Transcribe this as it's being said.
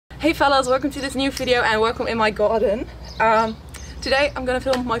Hey fellas, welcome to this new video and welcome in my garden. Today I'm gonna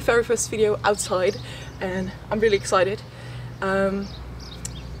film my very first video outside and I'm really excited.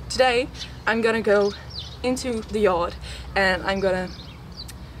 Today I'm gonna go into the yard and I'm gonna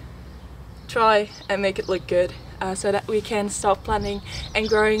try and make it look good so that we can start planting and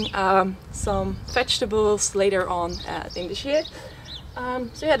growing some vegetables later on in this year.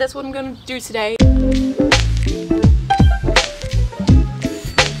 So yeah, that's what I'm gonna do today.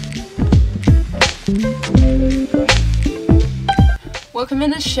 Welcome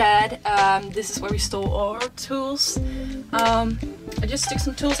in the shed. This is where we store our tools. I just stick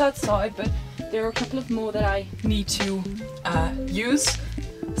some tools outside, but there are a couple of more that I need to use.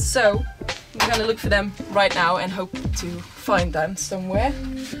 So I'm gonna look for them right now and hope to find them somewhere.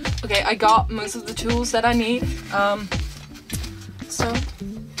 Okay, I got most of the tools that I need. So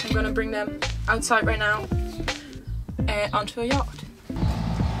I'm gonna bring them outside right now and onto a yard.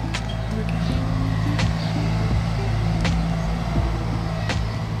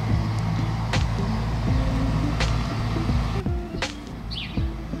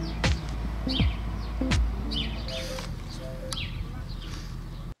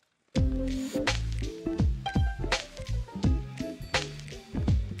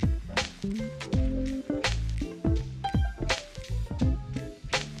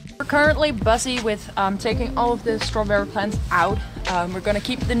 We're currently busy with taking all of the strawberry plants out. We're gonna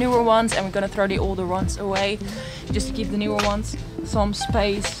keep the newer ones and we're gonna throw the older ones away just to keep the newer ones some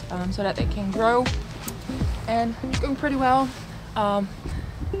space so that they can grow. And it's going pretty well.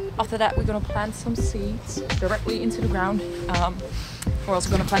 After that we're gonna plant some seeds directly into the ground. We're also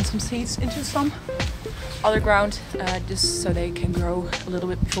gonna plant some seeds into some other ground just so they can grow a little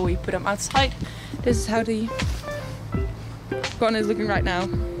bit before we put them outside. This is how the garden is looking right now.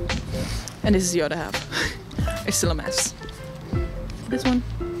 And this is the other half. It's still a mess. This one,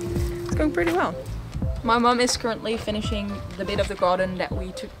 it's going pretty well. My mom is currently finishing the bit of the garden that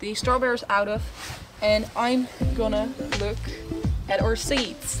we took the strawberries out of. And I'm gonna look at our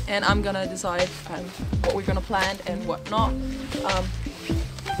seeds. And I'm gonna decide what we're gonna plant and what not.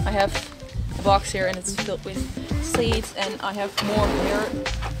 I have a box here and it's filled with seeds and I have more here.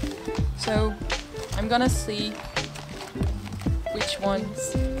 So I'm gonna see which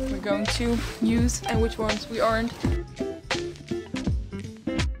ones we're going to use and which ones we aren't.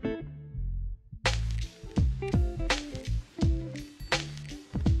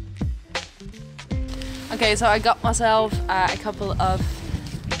 Okay, so I got myself a couple of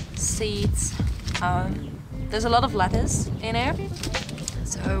seeds. There's a lot of lettuce in here.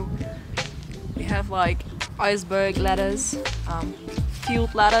 So we have like iceberg lettuce,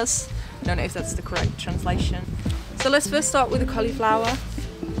 field lettuce. I don't know if that's the correct translation. So let's first start with the cauliflower.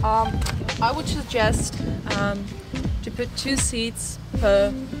 I would suggest to put 2 seeds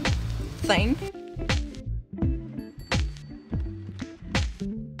per thing.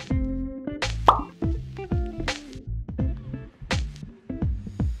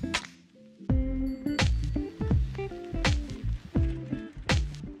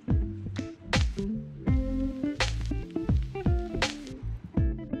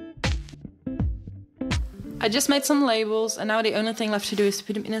 I just made some labels and now the only thing left to do is to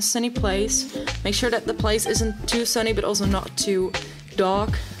put them in a sunny place. Make sure that the place isn't too sunny but also not too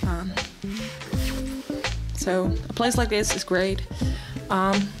dark. So a place like this is great.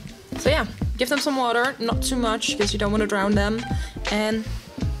 So yeah, give them some water, not too much because you don't want to drown them, and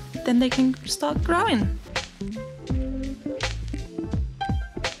then they can start growing.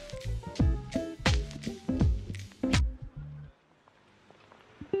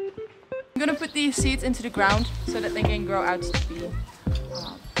 I'm gonna put these seeds into the ground so that they can grow out to be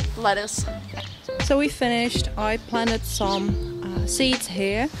lettuce. So we finished. I planted some seeds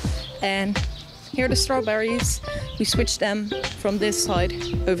here and here are the strawberries. We switched them from this side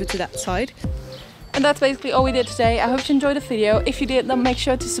over to that side. And that's basically all we did today. I hope you enjoyed the video. If you did, then make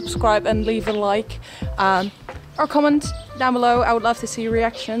sure to subscribe and leave a like or comment down below. I would love to see your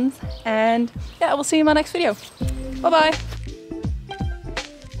reactions. And yeah, I will see you in my next video. Bye bye!